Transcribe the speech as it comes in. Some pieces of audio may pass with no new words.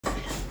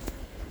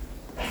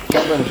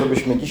Chciałbym,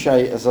 żebyśmy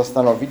dzisiaj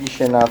zastanowili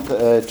się nad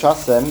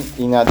czasem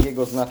i nad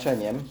jego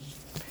znaczeniem.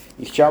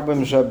 I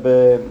chciałbym,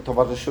 żeby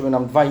towarzyszyły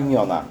nam dwa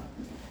imiona.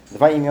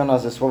 Dwa imiona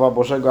ze Słowa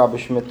Bożego,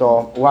 abyśmy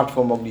to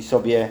łatwo mogli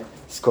sobie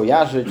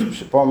skojarzyć,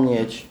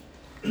 przypomnieć,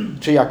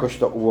 czy jakoś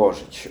to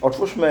ułożyć.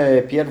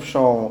 Otwórzmy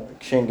pierwszą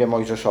Księgę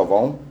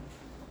Mojżeszową,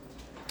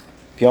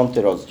 5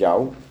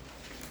 rozdział.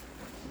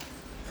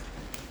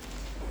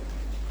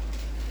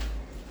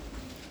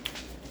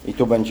 I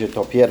tu będzie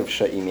to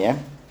pierwsze imię.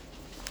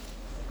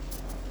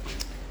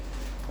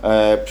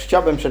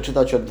 Chciałbym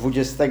przeczytać od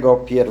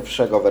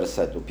 21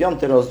 wersetu.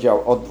 5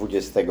 rozdział od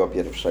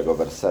 21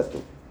 wersetu.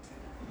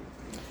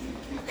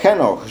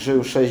 Henoch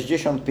żył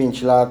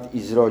 65 lat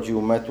i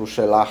zrodził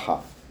Metuszelacha.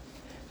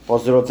 Po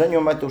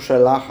zrodzeniu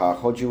Metuszelacha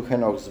chodził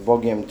Henoch z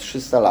Bogiem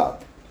 300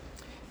 lat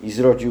i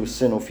zrodził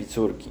synów i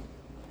córki.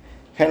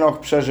 Henoch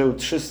przeżył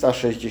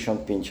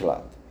 365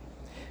 lat.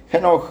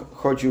 Henoch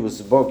chodził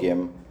z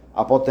Bogiem,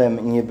 a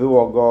potem nie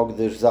było go,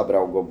 gdyż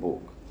zabrał go Bóg.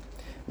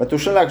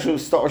 Metuszelach żył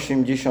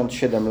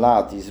 187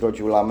 lat i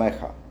zrodził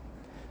Lamecha.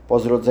 Po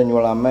zrodzeniu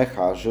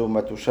Lamecha żył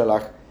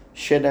Metuszelach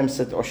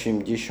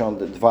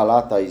 782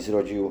 lata i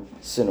zrodził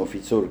synów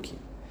i córki.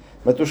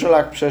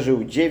 Metuszelach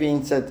przeżył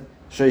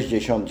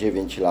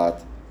 969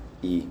 lat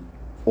i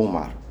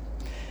umarł.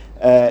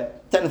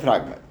 Ten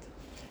fragment.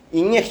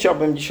 I nie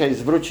chciałbym dzisiaj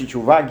zwrócić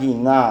uwagi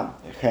na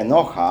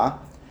Henocha,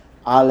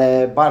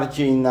 ale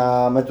bardziej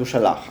na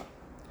Metuszelacha.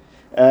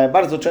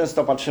 Bardzo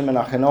często patrzymy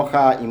na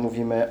Henocha i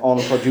mówimy, on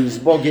chodził z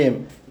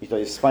Bogiem i to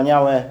jest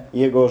wspaniałe,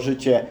 jego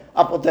życie,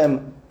 a potem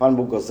Pan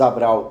Bóg go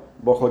zabrał,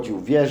 bo chodził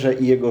w wierze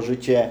i jego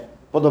życie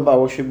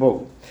podobało się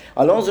Bogu.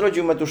 Ale on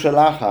zrodził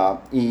Metuszelacha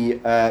i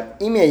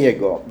imię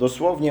jego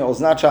dosłownie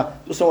oznacza,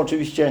 tu są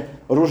oczywiście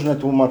różne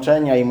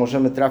tłumaczenia i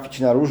możemy trafić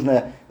na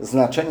różne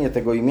znaczenie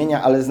tego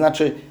imienia, ale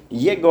znaczy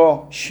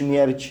jego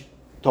śmierć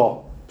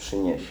to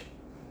przyniesie.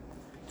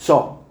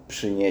 Co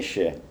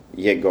przyniesie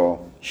jego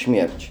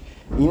śmierć?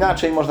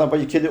 Inaczej można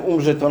powiedzieć, kiedy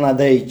umrze, to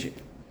nadejdzie.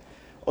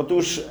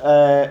 Otóż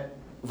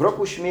w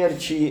roku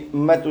śmierci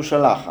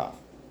Metuszelacha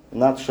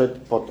nadszedł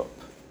potop.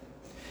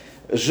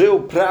 Żył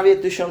prawie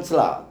 1000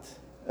 lat.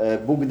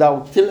 Bóg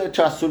dał tyle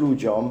czasu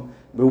ludziom,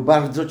 był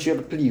bardzo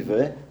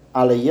cierpliwy,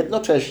 ale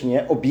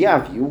jednocześnie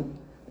objawił,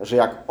 że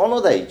jak on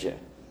odejdzie,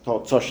 to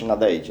coś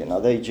nadejdzie.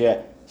 Nadejdzie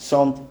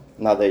sąd,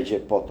 nadejdzie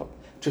potop.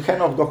 Czy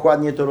Henoch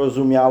dokładnie to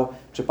rozumiał?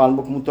 Czy Pan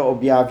Bóg mu to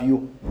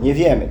objawił? Nie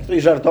wiemy.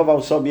 Ktoś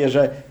żartował sobie,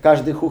 że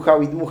każdy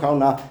chuchał i dmuchał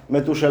na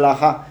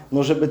Metuszelacha,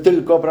 no żeby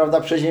tylko,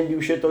 prawda,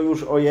 przeziębił się, to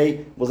już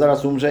ojej, bo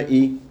zaraz umrze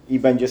i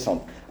będzie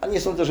sąd. Ale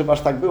nie sądzę, żeby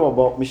aż tak było,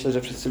 bo myślę,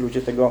 że wszyscy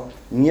ludzie tego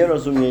nie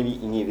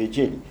rozumieli i nie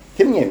wiedzieli.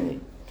 Tym niemniej,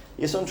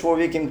 jest on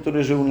człowiekiem,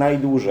 który żył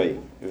najdłużej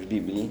w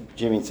Biblii,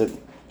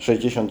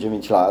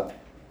 969 lat.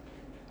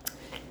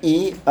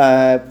 I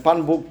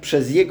Pan Bóg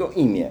przez jego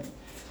imię,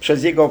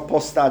 przez jego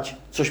postać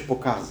coś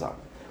pokazał.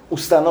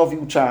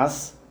 Ustanowił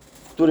czas,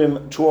 w którym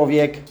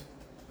człowiek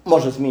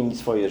może zmienić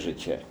swoje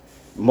życie,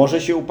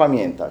 może się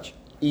upamiętać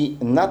i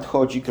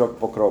nadchodzi krok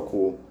po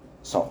kroku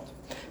sąd.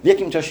 W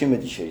jakim czasie my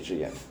dzisiaj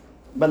żyjemy?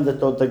 Będę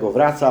do tego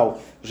wracał.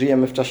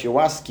 Żyjemy w czasie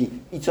łaski.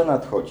 I co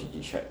nadchodzi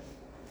dzisiaj?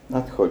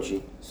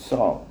 Nadchodzi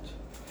sąd.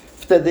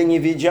 Wtedy nie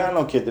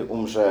wiedziano, kiedy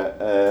umrze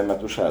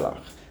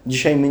Metuszelach.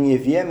 Dzisiaj my nie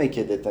wiemy,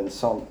 kiedy ten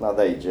sąd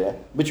nadejdzie.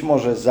 Być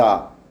może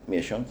za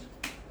miesiąc,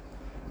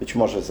 być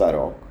może za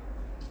rok,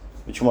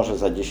 być może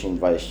za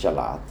 10-20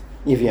 lat.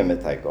 Nie wiemy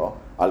tego,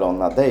 ale on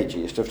nadejdzie.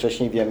 Jeszcze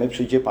wcześniej wiemy,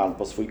 przyjdzie Pan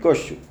po swój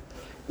Kościół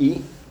i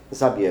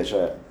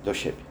zabierze do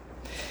siebie.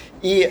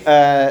 I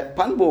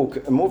Pan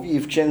Bóg mówi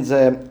w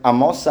księdze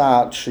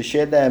Amosa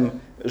 3:7,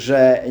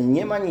 że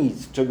nie ma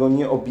nic, czego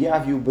nie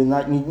objawiłby,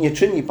 nie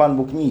czyni Pan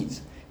Bóg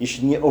nic,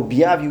 jeśli nie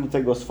objawił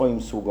tego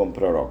swoim sługom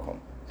prorokom.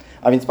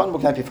 A więc Pan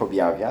Bóg najpierw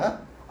objawia,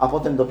 a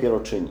potem dopiero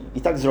czyni.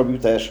 I tak zrobił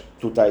też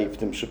tutaj w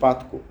tym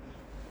przypadku.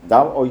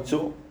 Dał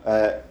ojcu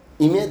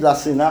imię dla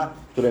syna,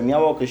 które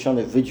miało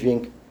określony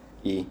wydźwięk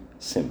i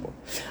symbol.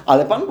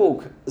 Ale Pan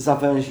Bóg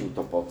zawęził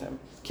to potem.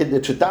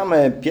 Kiedy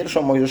czytamy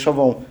 1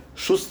 Mojżeszową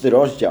 6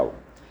 rozdział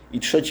i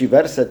 3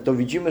 werset, to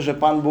widzimy, że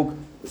Pan Bóg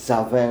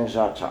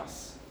zawęża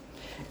czas.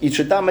 I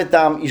czytamy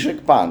tam, i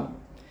rzekł Pan,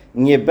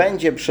 nie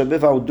będzie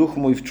przebywał duch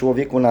mój w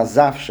człowieku na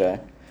zawsze,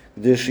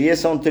 gdyż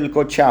jest on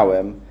tylko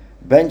ciałem,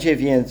 będzie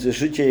więc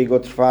życie jego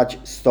trwać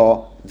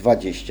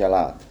 120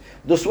 lat.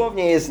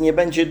 Dosłownie jest, nie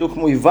będzie duch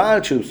mój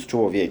walczył z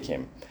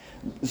człowiekiem.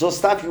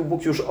 Zostawił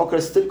Bóg już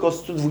okres tylko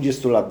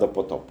 120 lat do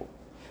potopu.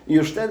 I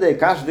już wtedy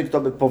każdy,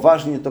 kto by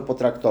poważnie to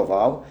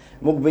potraktował,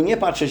 mógłby nie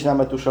patrzeć na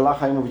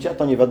Metuszelacha i mówić, a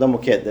to nie wiadomo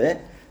kiedy,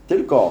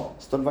 tylko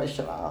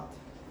 120 lat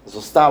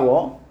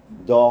zostało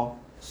do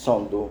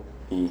sądu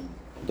i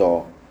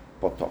do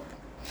potopu.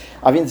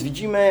 A więc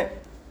widzimy,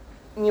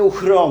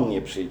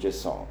 nieuchronnie przyjdzie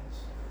sąd.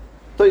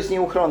 To jest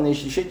nieuchronne.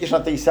 Jeśli siedzisz na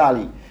tej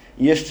sali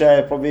i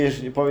jeszcze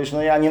powiesz,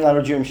 no ja nie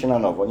narodziłem się na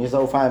nowo, nie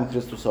zaufałem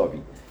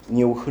Chrystusowi,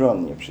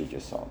 nieuchronnie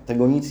przyjdzie sąd.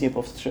 Tego nic nie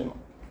powstrzyma.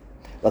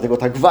 Dlatego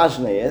tak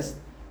ważne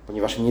jest,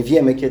 ponieważ nie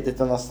wiemy, kiedy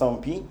to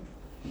nastąpi,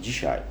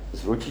 dzisiaj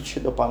zwrócić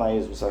się do Pana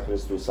Jezusa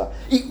Chrystusa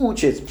i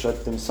uciec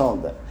przed tym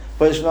sądem.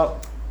 Powiesz, no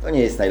To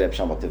nie jest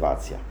najlepsza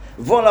motywacja.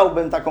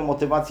 Wolałbym taką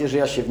motywację, że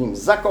ja się w nim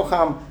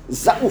zakocham,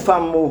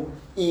 zaufam mu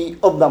i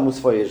oddam mu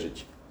swoje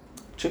życie.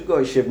 Czy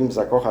go się w nim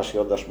zakochasz i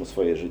oddasz mu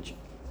swoje życie?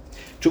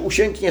 Czy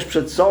usiąkniesz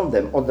przed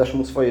sądem, oddasz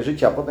mu swoje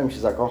życie, a potem się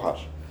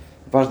zakochasz?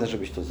 Ważne,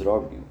 żebyś to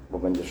zrobił, bo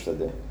będziesz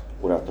wtedy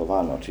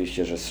uratowany.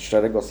 Oczywiście, że z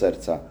szczerego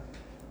serca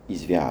i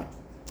z wiarą.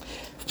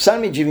 W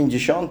Psalmie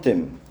 90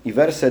 i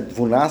werset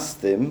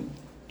 12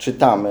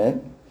 czytamy: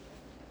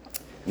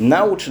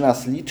 naucz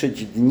nas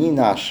liczyć dni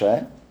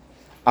nasze,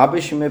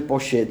 abyśmy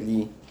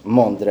posiedli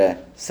mądre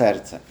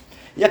serce.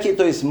 Jakie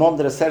to jest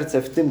mądre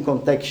serce w tym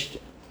kontekście?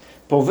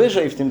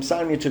 Powyżej w tym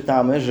psalmie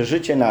czytamy, że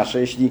życie nasze,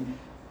 jeśli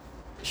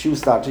sił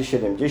starczy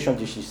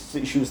 70, jeśli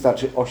sił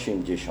starczy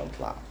 80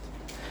 lat.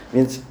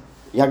 Więc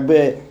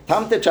jakby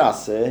tamte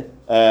czasy,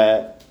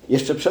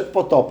 jeszcze przed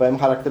potopem,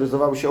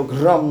 charakteryzowały się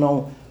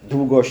ogromną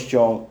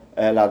długością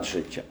lat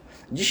życia.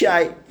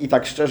 Dzisiaj, i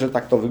tak szczerze,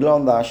 tak to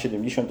wygląda,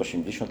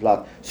 70-80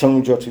 lat. Są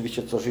ludzie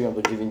oczywiście, co żyją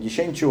do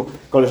 90.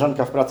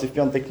 Koleżanka w pracy w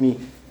piątek mi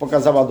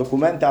pokazała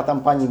dokumenty, a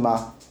tam pani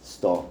ma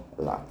 100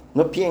 lat.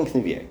 No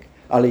piękny wiek,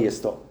 ale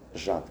jest to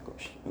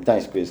rzadkość. W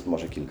Gdańsku jest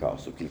może kilka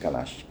osób,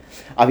 kilkanaście.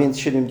 A więc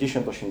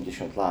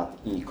 70-80 lat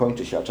i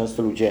kończy się, a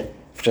często ludzie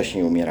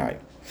wcześniej umierają.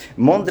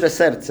 Mądre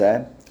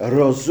serce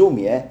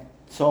rozumie,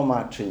 co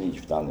ma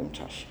czynić w danym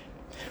czasie.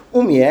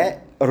 Umie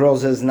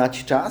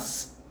rozeznać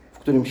czas, w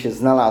którym się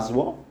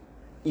znalazło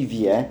i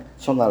wie,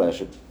 co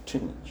należy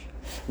czynić.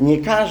 Nie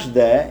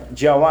każde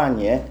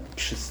działanie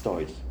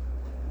przystoi.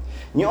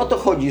 Nie o to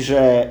chodzi,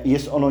 że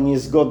jest ono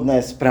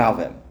niezgodne z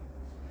prawem,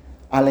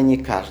 ale nie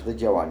każde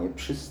działanie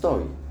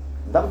przystoi.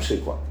 Dam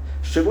przykład.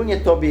 Szczególnie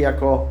Tobie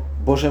jako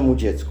Bożemu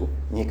dziecku.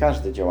 Nie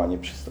każde działanie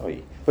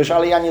przystoi. Powiesz,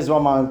 ale ja nie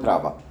złamałem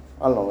prawa.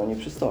 Ale ono nie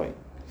przystoi.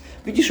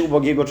 Widzisz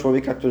ubogiego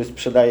człowieka, który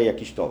sprzedaje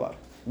jakiś towar.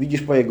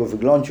 Widzisz po jego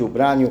wyglądzie,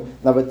 ubraniu,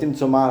 nawet tym,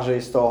 co ma, że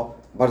jest to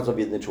bardzo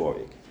biedny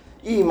człowiek.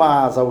 I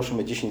ma,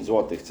 załóżmy, 10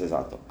 zł, chce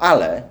za to.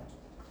 Ale,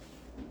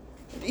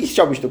 i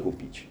chciałbyś to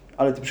kupić,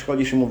 ale ty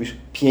przychodzisz i mówisz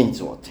 5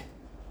 zł.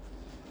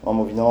 On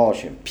mówi, no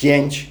 8.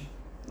 5?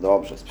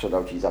 Dobrze,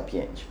 sprzedał ci za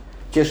 5.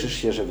 Cieszysz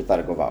się, że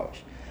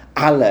wytargowałeś.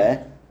 Ale,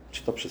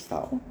 czy to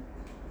przystało?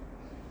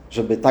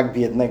 Żeby tak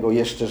biednego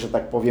jeszcze, że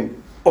tak powiem,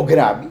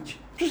 ograbić?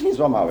 Przecież nie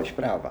złamałeś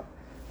prawa.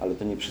 Ale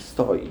to nie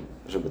przystoi,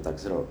 żeby tak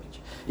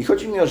zrobić. I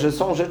chodzi mi o, że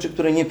są rzeczy,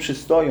 które nie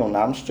przystoją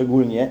nam,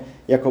 szczególnie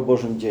jako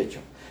Bożym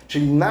dzieciom.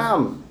 Czyli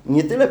nam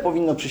nie tyle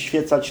powinno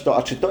przyświecać to,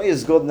 a czy to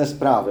jest zgodne z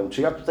prawem,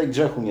 czy ja tutaj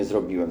grzechu nie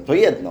zrobiłem, to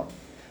jedno.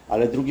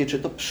 Ale drugie, czy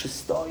to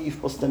przystoi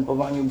w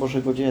postępowaniu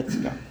Bożego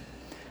dziecka.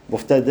 Bo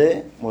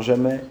wtedy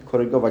możemy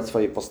korygować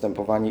swoje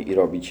postępowanie i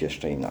robić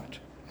jeszcze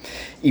inaczej.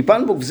 I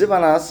Pan Bóg wzywa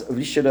nas w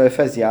liście do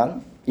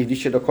Efezjan i w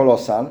liście do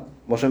Kolosan.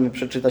 Możemy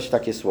przeczytać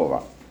takie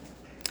słowa.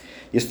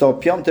 Jest to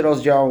 5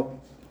 rozdział,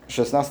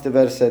 16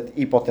 werset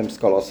i potem z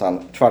Kolosan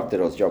 4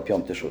 rozdział,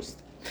 5-6.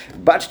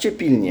 Baczcie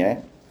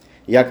pilnie,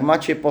 jak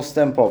macie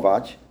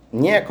postępować,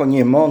 nie jako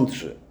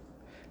niemądrzy,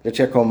 lecz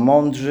jako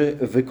mądrzy,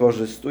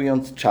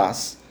 wykorzystując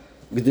czas,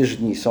 gdyż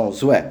dni są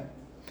złe.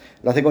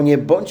 Dlatego nie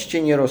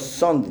bądźcie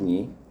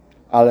nierozsądni,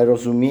 ale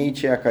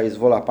rozumiejcie, jaka jest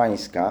wola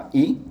Pańska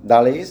i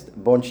dalej jest,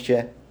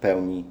 bądźcie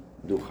pełni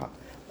ducha.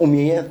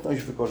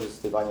 Umiejętność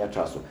wykorzystywania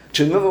czasu.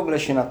 Czy my w ogóle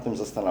się nad tym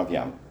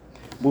zastanawiamy?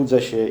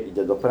 Budzę się,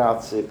 idę do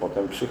pracy,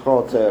 potem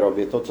przychodzę,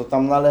 robię to, co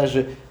tam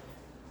należy.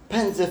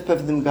 Pędzę w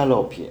pewnym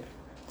galopie.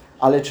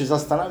 Ale czy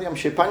zastanawiam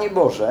się, Panie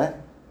Boże,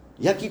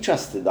 jaki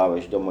czas Ty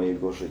dałeś do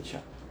mojego życia?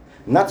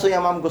 Na co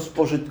ja mam go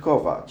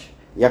spożytkować?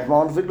 Jak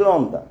ma on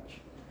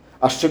wyglądać?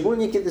 A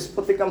szczególnie, kiedy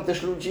spotykam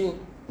też ludzi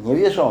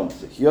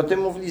niewierzących. I o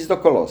tym mówi list do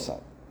Kolosan.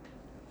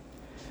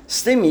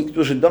 Z tymi,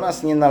 którzy do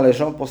nas nie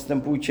należą,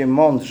 postępujcie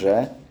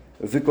mądrze,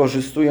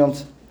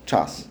 wykorzystując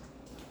czas.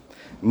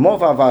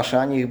 Mowa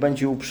wasza niech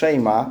będzie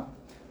uprzejma,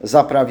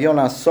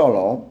 zaprawiona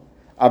solą,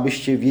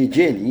 abyście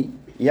wiedzieli,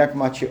 jak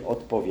macie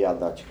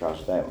odpowiadać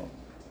każdemu.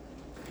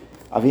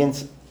 A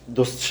więc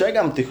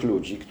dostrzegam tych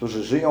ludzi,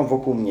 którzy żyją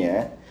wokół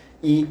mnie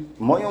i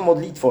moją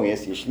modlitwą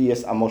jest, jeśli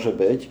jest, a może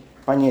być,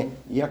 Panie,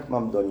 jak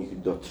mam do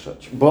nich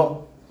dotrzeć?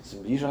 Bo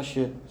zbliża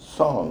się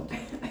sąd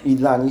i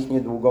dla nich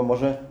niedługo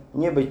może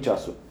nie być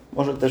czasu.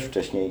 Może też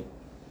wcześniej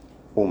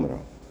umrą.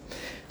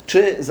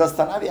 Czy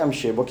zastanawiam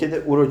się, bo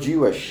kiedy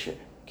urodziłeś się,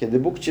 kiedy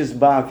Bóg Cię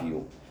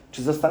zbawił,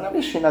 czy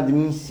zastanawiasz się nad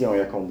misją,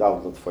 jaką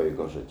dał do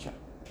Twojego życia?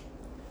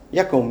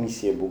 Jaką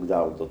misję Bóg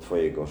dał do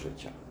Twojego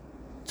życia?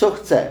 Co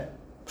chce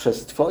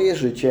przez Twoje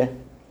życie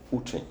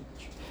uczynić?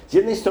 Z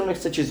jednej strony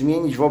chcecie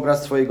zmienić w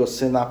obraz swojego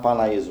Syna,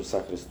 Pana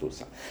Jezusa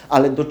Chrystusa.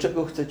 Ale do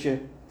czego chcecie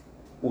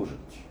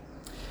użyć?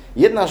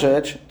 Jedna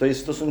rzecz to jest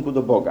w stosunku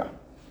do Boga.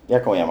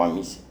 Jaką ja mam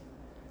misję?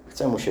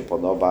 Chcę Mu się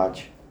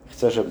podobać,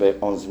 chcę, żeby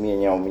On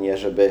zmieniał mnie,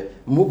 żeby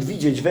mógł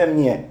widzieć we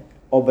mnie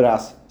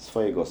obraz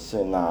swojego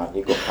Syna,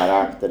 Jego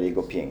charakter,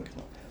 Jego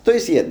piękno. To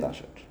jest jedna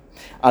rzecz.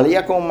 Ale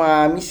jaką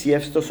ma misję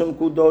w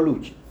stosunku do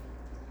ludzi?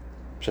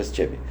 Przez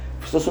Ciebie.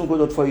 W stosunku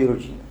do Twojej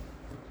rodziny.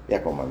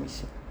 Jaką ma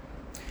misję?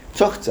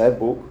 Co chce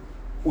Bóg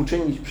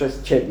uczynić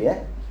przez Ciebie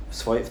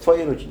w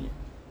Twojej rodzinie?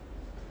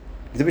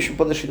 Gdybyśmy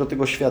podeszli do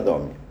tego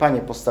świadomie. Panie,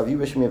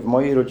 postawiłeś mnie w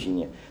mojej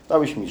rodzinie,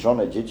 dałeś mi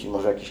żonę, dzieci,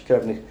 może jakichś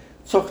krewnych.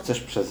 Co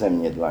chcesz przeze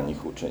mnie dla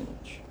nich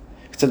uczynić?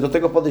 Chcę do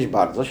tego podejść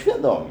bardzo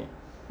świadomie.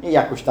 Nie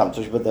jakoś tam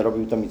coś będę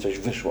robił, to mi coś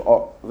wyszło.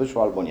 O,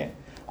 wyszło albo nie.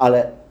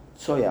 Ale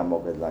co ja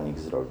mogę dla nich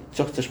zrobić?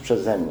 Co chcesz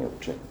przeze mnie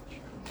uczynić?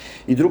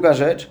 I druga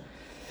rzecz,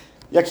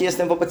 jaki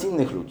jestem wobec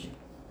innych ludzi.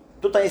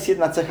 Tutaj jest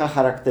jedna cecha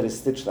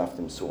charakterystyczna w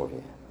tym słowie.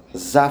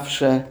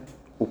 Zawsze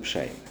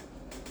uprzejmy.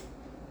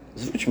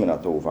 Zwróćmy na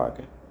to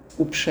uwagę.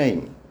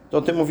 Uprzejmi. To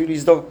o tym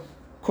mówili do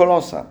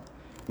Kolosan.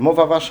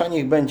 Mowa wasza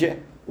niech będzie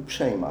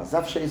uprzejma.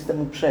 Zawsze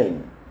jestem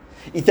uprzejmy.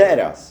 I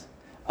teraz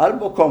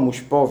albo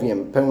komuś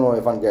powiem pełną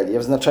Ewangelię,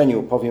 w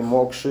znaczeniu powiem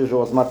mu o krzyżu,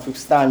 o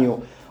zmartwychwstaniu,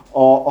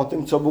 o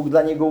tym, co Bóg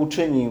dla niego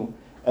uczynił,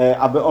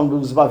 aby on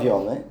był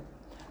zbawiony,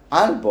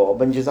 albo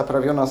będzie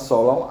zaprawiona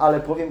solą, ale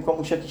powiem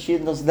komuś jakieś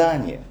jedno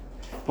zdanie.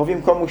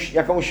 Powiem komuś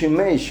jakąś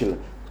myśl,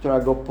 która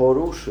go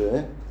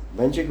poruszy,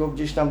 będzie go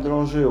gdzieś tam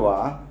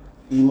drążyła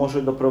i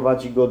może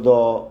doprowadzi go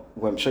do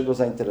głębszego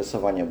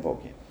zainteresowania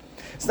Bogiem.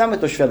 Znamy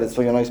to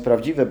świadectwo i ono jest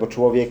prawdziwe, bo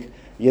człowiek,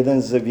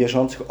 jeden z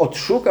wierzących,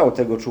 odszukał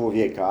tego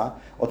człowieka,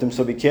 o tym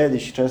sobie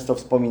kiedyś często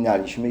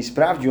wspominaliśmy i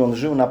sprawdził, on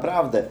żył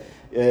naprawdę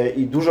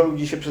i dużo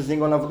ludzi się przez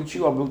niego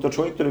nawróciło. Był to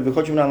człowiek, który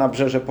wychodził na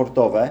nabrzeże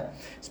portowe,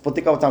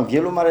 spotykał tam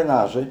wielu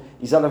marynarzy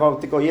i zadawał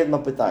tylko jedno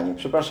pytanie.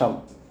 Przepraszam,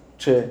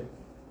 czy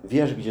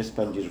wiesz, gdzie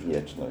spędzisz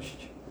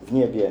wieczność? W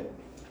niebie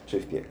czy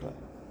w piekle?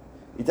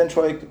 I ten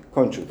człowiek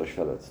kończył to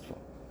świadectwo.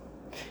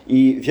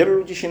 I wielu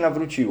ludzi się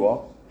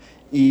nawróciło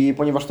i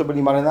ponieważ to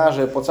byli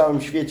marynarze po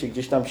całym świecie,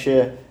 gdzieś tam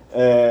się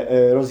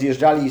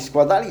rozjeżdżali i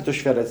składali to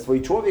świadectwo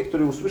i człowiek,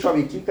 który usłyszał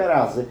je kilka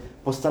razy,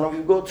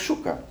 postanowił go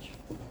odszukać.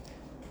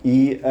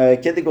 I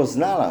kiedy go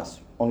znalazł,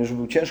 on już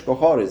był ciężko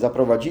chory,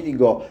 zaprowadzili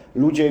go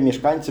ludzie,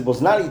 mieszkańcy, bo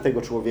znali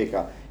tego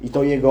człowieka i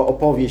to jego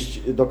opowieść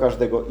do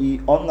każdego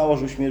i on na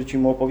łożu śmierci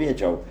mu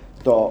opowiedział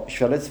to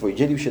świadectwo i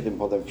dzielił się tym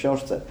potem w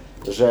książce,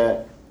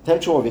 że ten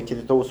człowiek,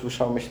 kiedy to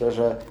usłyszał, myślę,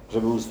 że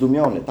był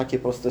zdumiony. Takie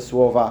proste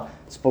słowa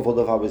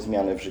spowodowały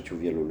zmianę w życiu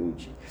wielu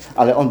ludzi.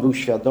 Ale on był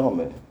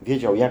świadomy,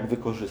 wiedział, jak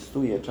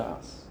wykorzystuje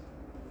czas.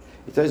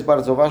 I to jest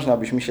bardzo ważne,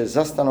 abyśmy się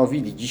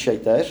zastanowili dzisiaj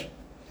też,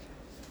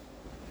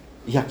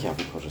 jak ja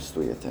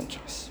wykorzystuję ten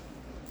czas.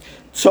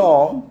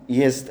 Co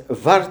jest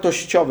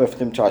wartościowe w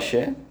tym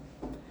czasie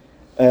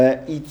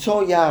i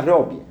co ja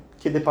robię,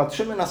 kiedy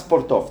patrzymy na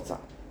sportowca,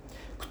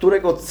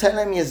 którego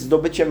celem jest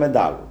zdobycie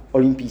medalu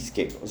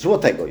olimpijskiego,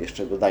 złotego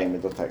jeszcze dodajmy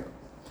do tego.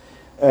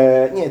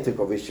 Nie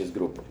tylko wyjście z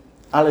grupy,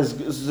 ale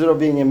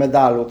zrobienie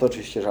medalu, to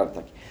oczywiście żart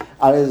taki,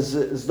 ale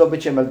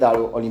zdobycie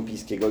medalu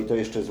olimpijskiego i to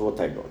jeszcze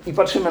złotego. I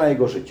patrzymy na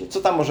jego życie.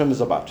 Co tam możemy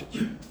zobaczyć?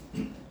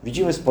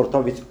 Widzimy,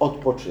 sportowiec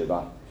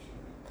odpoczywa.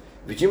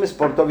 Widzimy,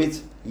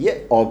 sportowiec je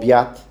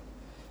obiad.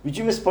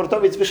 Widzimy,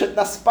 sportowiec wyszedł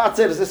na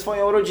spacer ze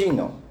swoją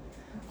rodziną.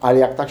 Ale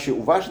jak tak się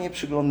uważnie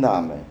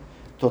przyglądamy,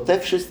 to te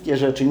wszystkie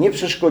rzeczy nie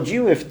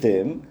przeszkodziły w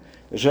tym,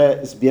 że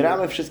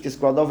zbieramy wszystkie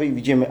składowe i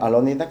widzimy, ale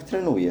on jednak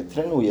trenuje.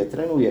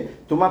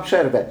 Tu ma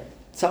przerwę.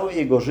 Całe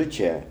jego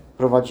życie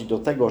prowadzi do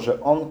tego,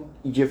 że on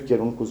idzie w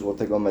kierunku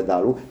złotego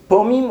medalu,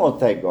 pomimo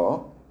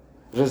tego,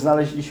 że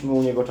znaleźliśmy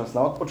u niego czas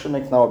na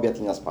odpoczynek, na obiad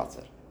i na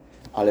spacer.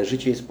 Ale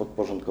życie jest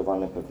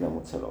podporządkowane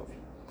pewnemu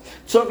celowi.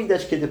 Co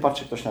widać, kiedy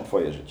patrzy ktoś na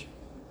twoje życie?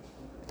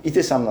 I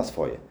ty sam na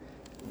swoje.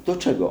 Do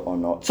czego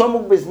ono? Co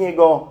mógłby z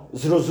niego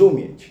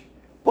zrozumieć?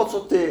 Po co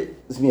ty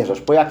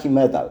zmierzasz? Po jaki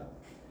medal?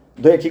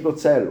 Do jakiego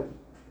celu?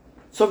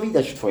 Co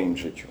widać w twoim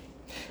życiu?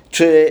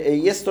 Czy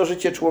jest to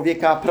życie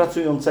człowieka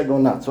pracującego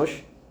na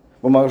coś?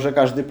 Bo może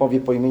każdy powie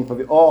po imieniu,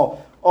 powie, o,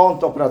 on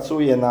to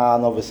pracuje na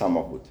nowy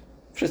samochód.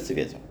 Wszyscy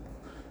wiedzą.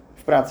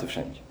 W pracy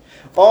wszędzie.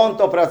 On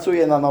to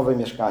pracuje na nowe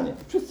mieszkanie.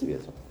 Wszyscy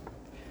wiedzą.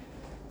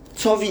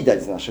 Co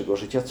widać z naszego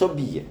życia? Co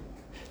bije?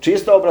 Czy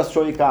jest to obraz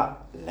człowieka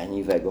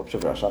leniwego?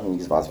 Przepraszam,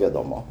 nikt z was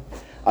wiadomo.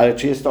 Ale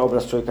czy jest to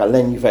obraz człowieka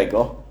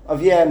leniwego? A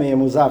wiemy,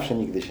 jemu zawsze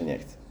nigdy się nie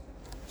chce.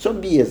 Co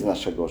bije z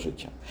naszego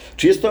życia?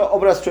 Czy jest to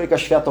obraz człowieka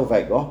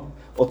światowego?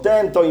 O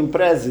ten to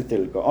imprezy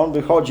tylko. On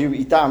wychodził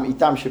i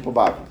tam się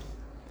pobawił.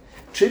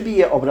 Czy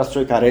bije obraz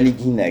człowieka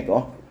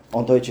religijnego?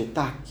 On to wiecie,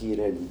 taki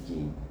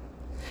religijny.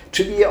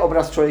 Czy bije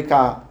obraz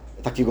człowieka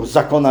takiego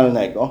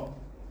zakonalnego?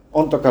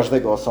 On to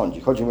każdego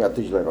osądzi. Chodzi mu, a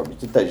ty źle robisz,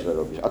 ty też źle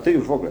robisz, a ty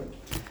już w ogóle.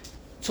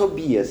 Co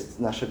bije z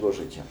naszego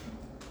życia?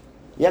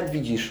 Jak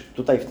widzisz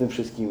tutaj w tym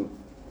wszystkim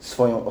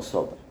swoją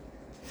osobę?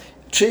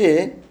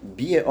 Czy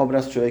bije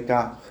obraz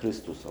człowieka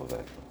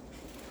Chrystusowego?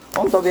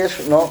 On to,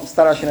 wiesz,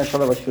 stara się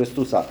naśladować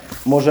Chrystusa.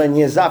 Może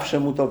nie zawsze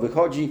mu to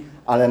wychodzi,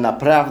 ale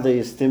naprawdę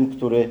jest tym,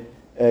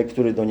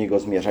 który do Niego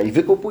zmierza. I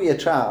wykupuje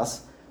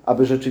czas,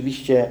 aby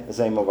rzeczywiście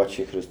zajmować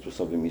się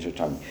Chrystusowymi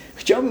rzeczami.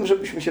 Chciałbym,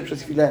 żebyśmy się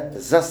przez chwilę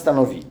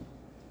zastanowili.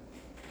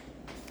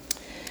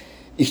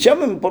 I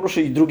chciałbym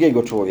poruszyć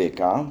drugiego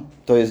człowieka.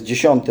 To jest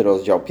 10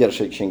 rozdział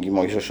pierwszej Księgi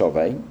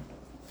Mojżeszowej.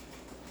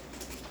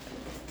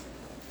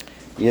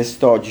 Jest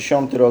to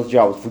 10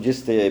 rozdział,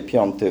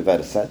 25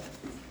 werset.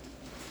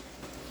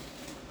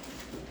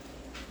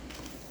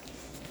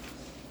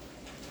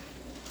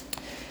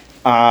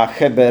 A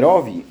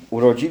Heberowi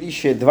urodzili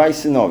się dwaj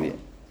synowie.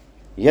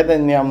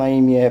 Jeden miał na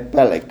imię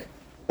Peleg,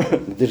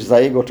 gdyż za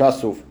jego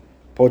czasów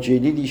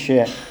podzielili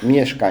się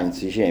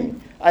mieszkańcy ziemi,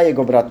 a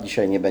jego brat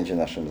dzisiaj nie będzie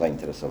naszym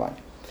zainteresowaniem.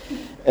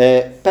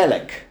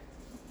 Pelek.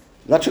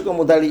 Dlaczego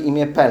mu dali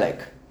imię Pelek?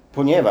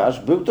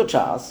 Ponieważ był to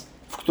czas,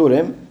 w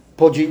którym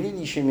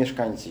podzielili się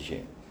mieszkańcy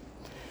ziemi.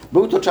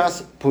 Był to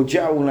czas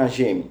podziału na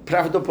ziemi.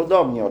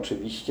 Prawdopodobnie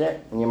oczywiście,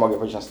 nie mogę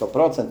powiedzieć na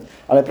 100%,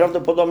 ale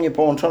prawdopodobnie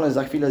połączony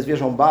za chwilę z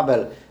wieżą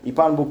Babel i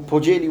Pan Bóg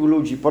podzielił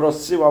ludzi,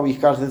 porozsyłał ich,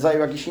 każdy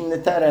zajął jakiś inny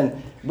teren.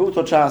 Był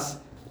to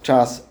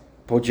czas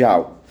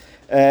podziału.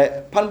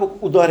 Pan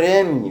Bóg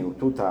udaremnił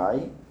tutaj,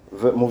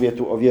 mówię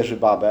tu o wieży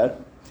Babel,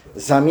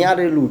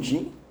 zamiary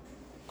ludzi,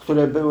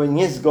 które były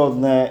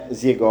niezgodne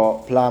z Jego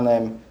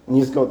planem,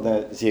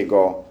 niezgodne z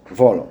Jego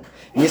wolą.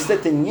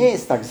 Niestety nie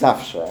jest tak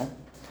zawsze,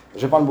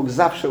 że Pan Bóg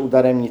zawsze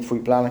udaremni Twój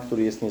plan,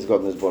 który jest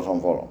niezgodny z Bożą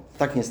wolą.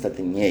 Tak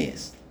niestety nie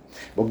jest.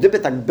 Bo gdyby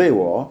tak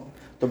było,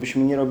 to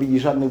byśmy nie robili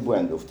żadnych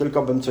błędów.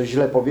 Tylko bym coś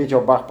źle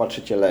powiedział, bach,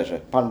 patrzycie, leżę.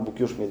 Pan Bóg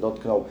już mnie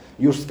dotknął,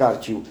 już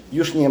skarcił,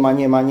 już nie ma.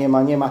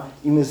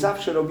 I my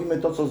zawsze robimy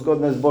to, co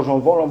zgodne z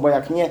Bożą wolą, bo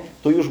jak nie,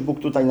 to już Bóg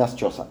tutaj nas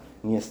ciosa.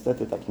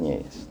 Niestety tak nie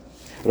jest.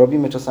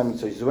 Robimy czasami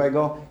coś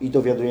złego i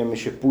dowiadujemy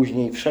się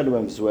później,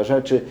 wszedłem w złe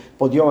rzeczy,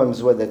 podjąłem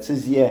złe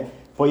decyzje,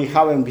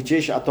 pojechałem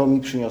gdzieś, a to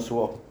mi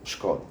przyniosło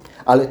szkody.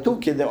 Ale tu,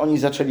 kiedy oni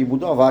zaczęli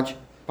budować,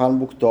 Pan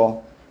Bóg to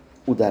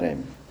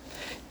udaremnił.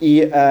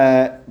 I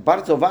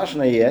bardzo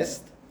ważne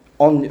jest,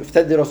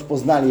 wtedy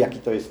rozpoznali, jaki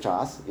to jest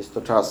czas. Jest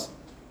to czas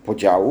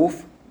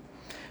podziałów.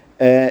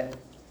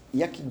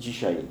 Jaki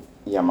dzisiaj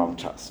ja mam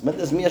czas?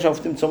 Będę zmierzał w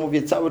tym, co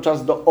mówię, cały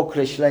czas do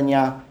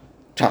określenia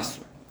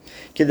czasu.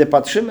 Kiedy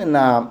patrzymy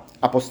na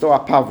apostoła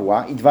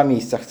Pawła, i 2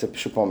 miejsca chcę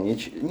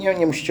przypomnieć,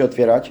 nie musicie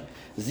otwierać,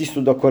 z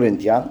listu do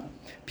Koryntian.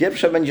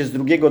 Pierwsze będzie z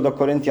 2 do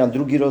Koryntian,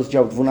 2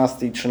 rozdział,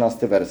 12 i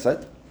 13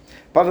 werset.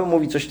 Paweł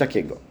mówi coś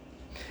takiego.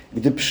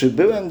 Gdy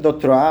przybyłem do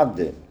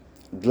Troady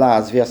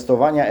dla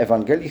zwiastowania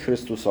Ewangelii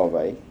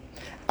Chrystusowej,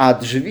 a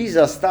drzwi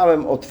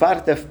zastałem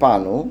otwarte w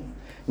Panu,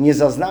 nie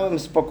zaznałem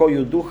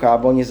spokoju ducha,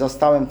 bo nie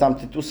zastałem tam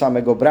Tytusa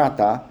mego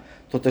brata,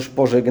 to też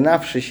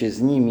pożegnawszy się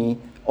z nimi,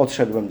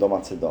 odszedłem do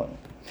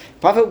Macedonii.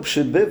 Paweł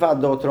przybywa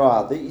do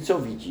Troady i co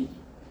widzi?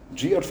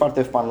 Drzwi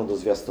otwarte w Panu do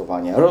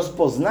zwiastowania.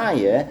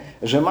 Rozpoznaje,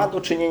 że ma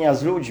do czynienia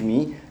z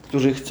ludźmi,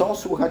 którzy chcą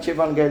słuchać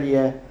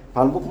Ewangelię.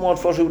 Pan Bóg mu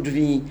otworzył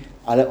drzwi,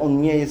 ale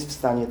on nie jest w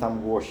stanie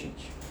tam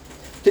głosić.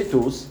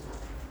 Tytus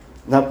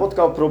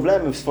napotkał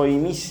problemy w swojej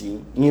misji,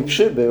 nie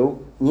przybył,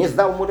 nie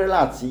zdał mu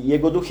relacji.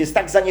 Jego duch jest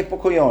tak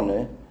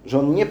zaniepokojony, że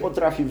on nie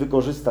potrafi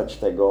wykorzystać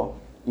tego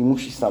i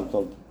musi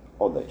stamtąd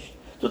odejść.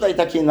 Tutaj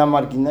takie na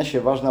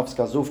marginesie ważna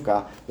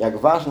wskazówka, jak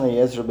ważne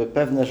jest, żeby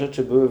pewne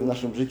rzeczy były w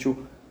naszym życiu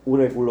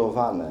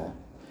uregulowane,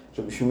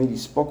 żebyśmy mieli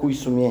spokój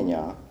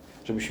sumienia,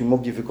 żebyśmy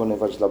mogli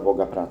wykonywać dla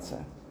Boga pracę.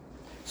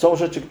 Są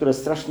rzeczy, które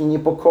strasznie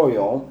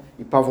niepokoją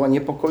i Pawła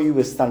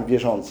niepokoiły stan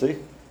wierzących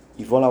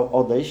i wolał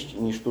odejść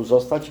niż tu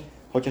zostać,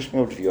 chociaż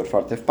miał drzwi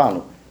otwarte w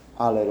Panu,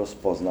 ale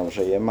rozpoznał,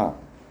 że je ma.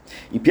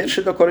 I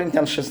 1 do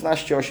Koryntian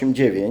 16, 8,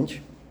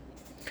 9.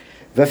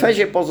 W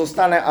Efezie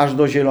pozostanę aż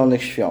do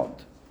zielonych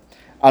świąt,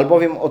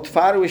 albowiem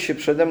otwarły się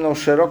przede mną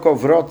szeroko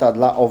wrota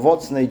dla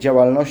owocnej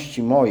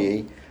działalności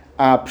mojej,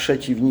 a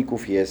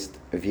przeciwników jest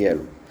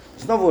wielu.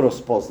 Znowu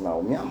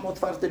rozpoznał, miałem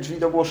otwarte drzwi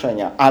do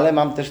głoszenia, ale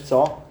mam też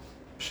co?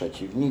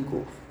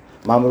 Przeciwników.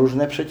 Mam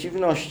różne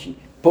przeciwności.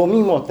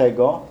 Pomimo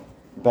tego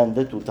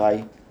będę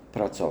tutaj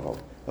pracował.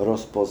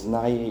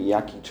 Rozpoznaję,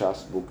 jaki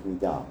czas Bóg mi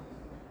dał.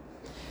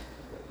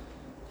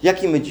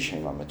 Jaki my dzisiaj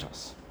mamy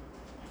czas?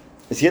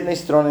 Z jednej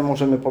strony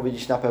możemy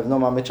powiedzieć, na pewno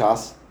mamy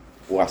czas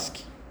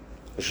łaski.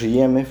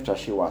 Żyjemy w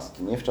czasie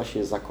łaski, nie w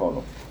czasie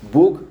zakonu.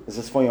 Bóg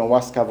ze swoją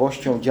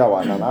łaskawością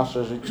działa na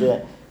nasze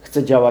życie,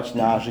 chce działać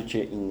na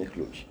życie innych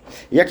ludzi.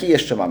 Jaki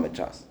jeszcze mamy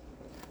czas?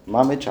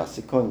 Mamy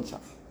czasy końca.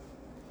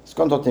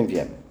 Skąd o tym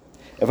wiemy?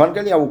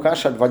 Ewangelia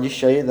Łukasza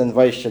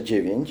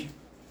 21-29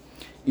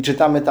 i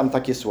czytamy tam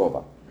takie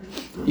słowa.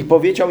 I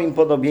powiedział im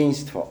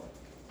podobieństwo.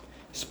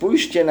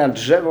 Spójrzcie na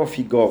drzewo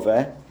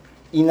figowe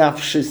i na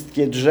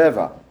wszystkie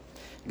drzewa.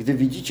 Gdy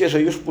widzicie,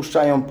 że już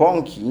puszczają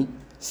pąki,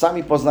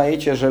 sami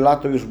poznajecie, że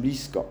lato już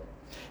blisko.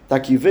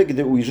 Tak i wy,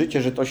 gdy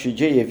ujrzycie, że to się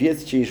dzieje,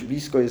 wiedzcie, iż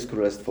blisko jest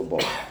Królestwo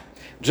Boże.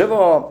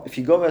 Drzewo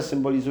figowe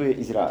symbolizuje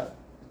Izrael.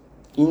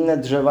 Inne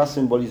drzewa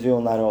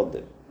symbolizują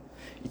narody.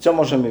 I co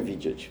możemy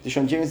widzieć? W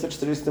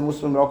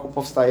 1948 roku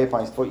powstaje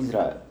państwo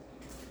Izrael.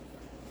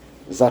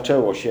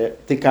 Zaczęło się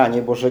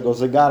tykanie Bożego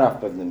zegara w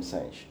pewnym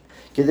sensie.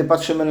 Kiedy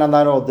patrzymy na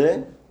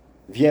narody,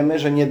 wiemy,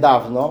 że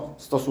niedawno,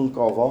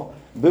 stosunkowo,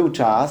 był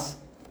czas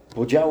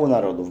podziału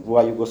narodów.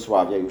 Była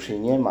Jugosławia, już jej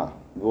nie ma.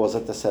 Było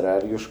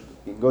ZSRR, już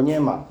go nie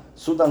ma.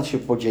 Sudan się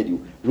podzielił.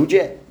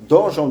 Ludzie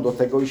dążą do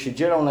tego i się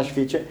dzielą na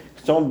świecie,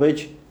 chcą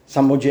być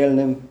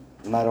samodzielnym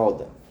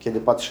narodem. Kiedy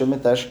patrzymy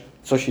też,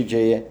 co się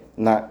dzieje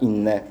na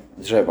inne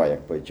drzewa, jak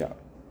powiedziałem.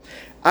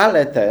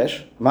 Ale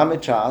też mamy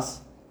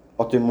czas,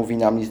 o tym mówi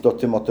nam list do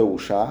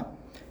Tymoteusza,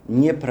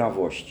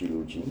 nieprawości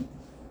ludzi,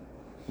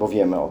 bo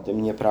wiemy o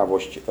tym,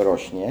 nieprawość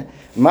rośnie.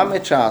 Mamy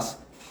czas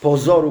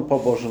pozoru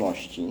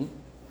pobożności,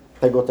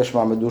 tego też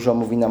mamy dużo,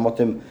 mówi nam o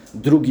tym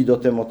 2 do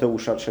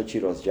Tymoteusza, 3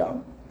 rozdział.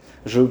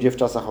 że ludzie w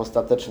czasach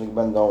ostatecznych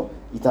będą,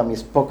 i tam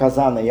jest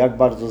pokazane, jak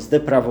bardzo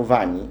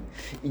zdeprawowani.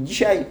 I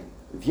dzisiaj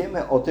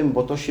wiemy o tym,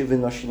 bo to się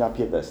wynosi na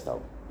piedestał.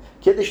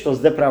 Kiedyś to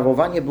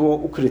zdeprawowanie było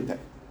ukryte.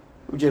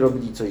 Ludzie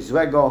robili coś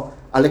złego,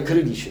 ale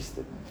kryli się z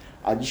tym.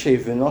 A dzisiaj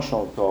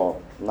wynoszą to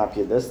na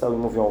piedestał i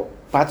mówią,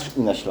 patrz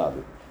i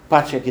naśladuj.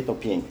 Patrz, jakie to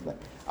piękne.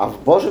 A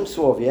w Bożym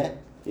Słowie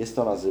jest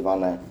to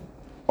nazywane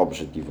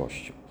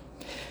obrzydliwością.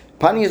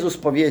 Pan Jezus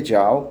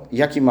powiedział,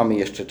 jaki mamy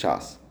jeszcze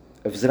czas.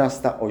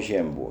 Wzrasta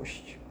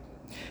oziębłość.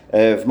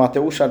 W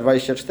Mateusza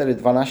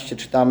 24:12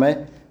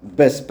 czytamy,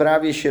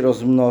 bezprawie się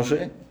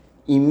rozmnoży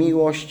i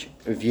miłość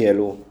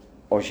wielu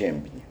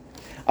oziębnie.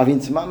 A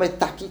więc mamy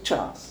taki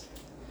czas.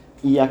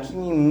 I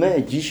jakimi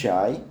my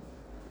dzisiaj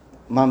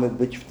mamy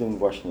być w tym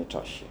właśnie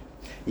czasie?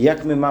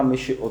 Jak my mamy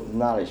się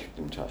odnaleźć w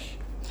tym czasie?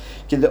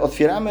 Kiedy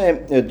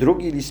otwieramy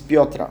drugi list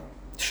Piotra,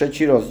 3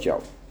 rozdział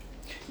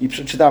i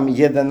przeczytam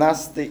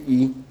 11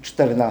 i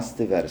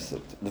 14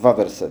 werset, 2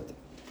 wersety.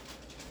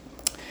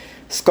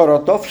 Skoro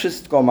to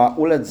wszystko ma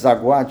ulec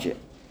zagładzie,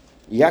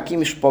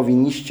 jakimż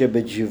powinniście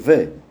być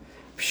wy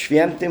w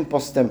świętym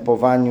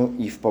postępowaniu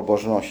i w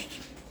pobożności.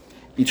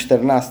 I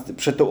 14.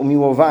 Przeto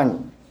umiłowani,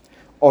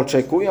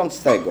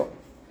 oczekując tego,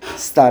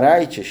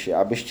 starajcie się,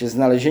 abyście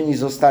znalezieni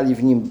zostali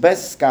w nim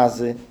bez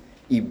skazy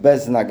i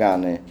bez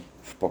nagany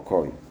w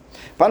pokoju.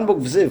 Pan Bóg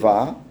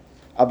wzywa,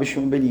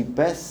 abyśmy byli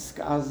bez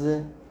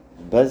skazy,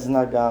 bez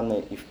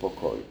nagany i w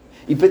pokoju.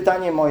 I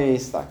pytanie moje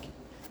jest takie,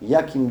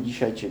 jakim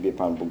dzisiaj Ciebie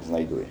Pan Bóg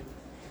znajduje?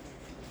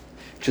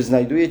 Czy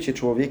znajduje Cię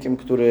człowiekiem,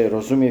 który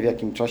rozumie, w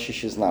jakim czasie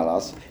się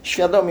znalazł,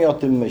 świadomie o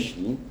tym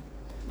myśli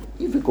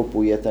i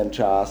wykupuje ten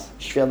czas,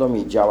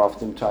 świadomie działa w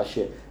tym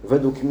czasie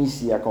według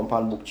misji, jaką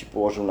Pan Bóg Ci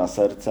położył na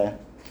serce,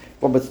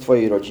 wobec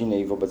Twojej rodziny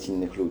i wobec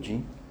innych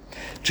ludzi?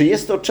 Czy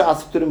jest to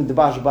czas, w którym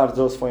dbasz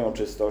bardzo o swoją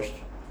czystość?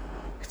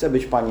 Chcę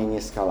być, Panie,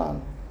 nieskalany.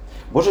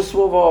 Boże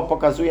Słowo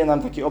pokazuje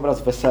nam taki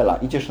obraz wesela.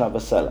 Idziesz na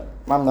wesele.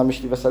 Mam na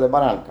myśli wesele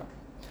baranka.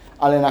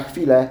 Ale na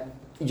chwilę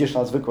idziesz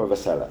na zwykłe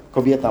wesele.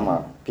 Kobieta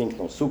ma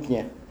piękną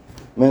suknię,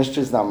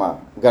 mężczyzna ma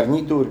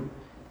garnitur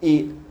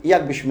i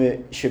jakbyśmy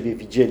siebie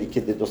widzieli,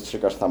 kiedy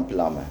dostrzegasz tam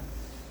plamę.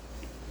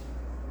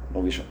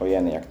 Mówisz,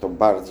 ojej, jak to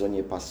bardzo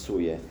nie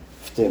pasuje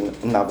w tym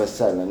na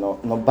wesele.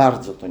 No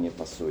bardzo to nie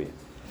pasuje.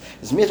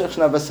 Zmierzasz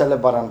na wesele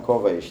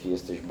barankowe, jeśli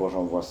jesteś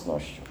Bożą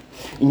własnością.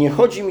 I nie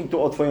chodzi mi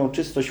tu o Twoją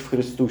czystość w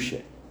Chrystusie.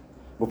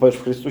 Bo powiesz,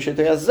 w Chrystusie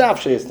to ja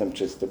zawsze jestem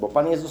czysty, bo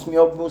Pan Jezus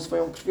mnie obmył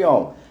swoją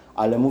krwią.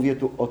 Ale mówię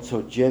tu o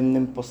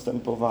codziennym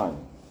postępowaniu.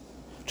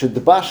 Czy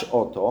dbasz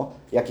o to,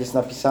 jak jest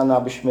napisane,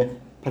 abyśmy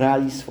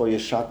prali swoje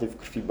szaty w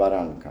krwi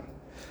baranka?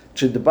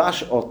 Czy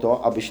dbasz o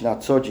to, abyś na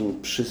co dzień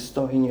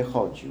przystojnie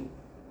chodził?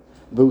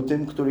 Był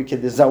tym, który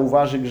kiedy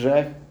zauważy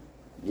grzech,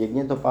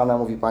 biegnie do Pana,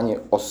 mówi, Panie,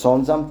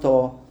 osądzam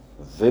to,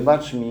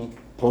 wybacz mi,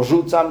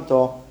 porzucam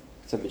to,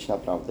 chcę być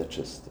naprawdę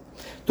czysty.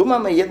 Tu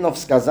mamy jedno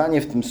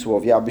wskazanie w tym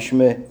słowie,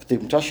 abyśmy w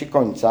tym czasie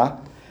końca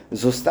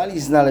zostali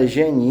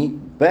znalezieni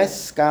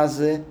bez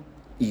skazy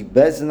i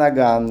bez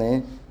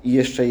nagany i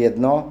jeszcze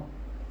jedno,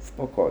 w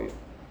pokoju.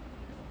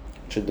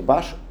 Czy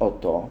dbasz o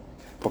to,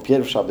 po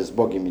pierwsze, aby z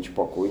Bogiem mieć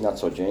pokój na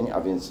co dzień,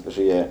 a więc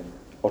żyję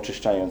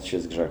oczyszczając się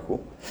z grzechu,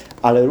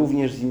 ale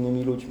również z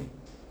innymi ludźmi?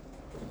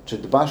 Czy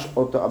dbasz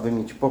o to, aby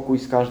mieć pokój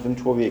z każdym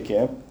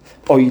człowiekiem,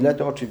 o ile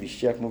to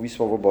oczywiście, jak mówi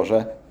Słowo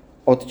Boże,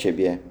 od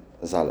Ciebie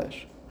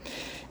zależy?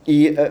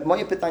 I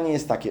moje pytanie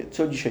jest takie,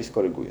 co dzisiaj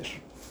skorygujesz?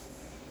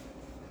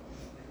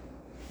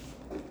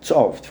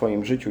 Co w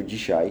Twoim życiu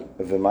dzisiaj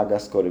wymaga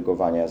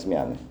skorygowania,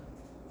 zmiany?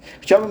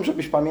 Chciałbym,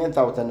 żebyś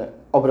pamiętał ten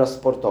obraz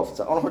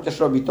sportowca. On chociaż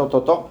robi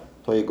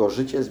to jego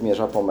życie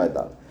zmierza po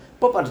medal.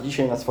 Popatrz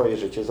dzisiaj na swoje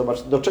życie,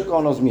 zobacz, do czego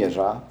ono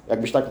zmierza.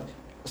 Jakbyś tak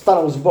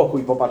stanął z boku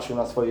i popatrzył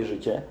na swoje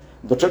życie,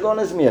 do czego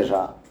ono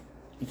zmierza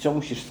i co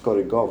musisz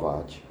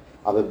skorygować,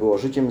 aby było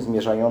życiem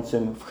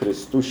zmierzającym w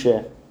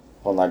Chrystusie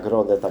po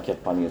nagrodę, tak jak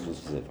Pan Jezus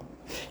wzywa.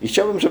 I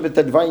chciałbym, żeby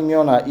te dwa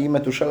imiona, i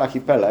Metuszelach,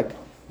 i Pelek,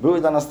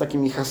 były dla nas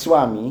takimi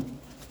hasłami.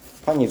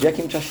 Panie, w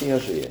jakim czasie ja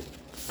żyję?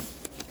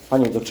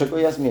 Panie, do czego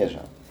ja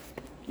zmierzam?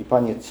 I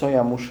Panie, co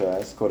ja muszę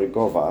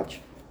skorygować,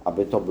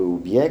 aby to był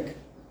bieg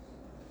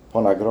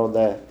po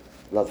nagrodę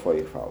dla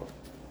Twojej chwały?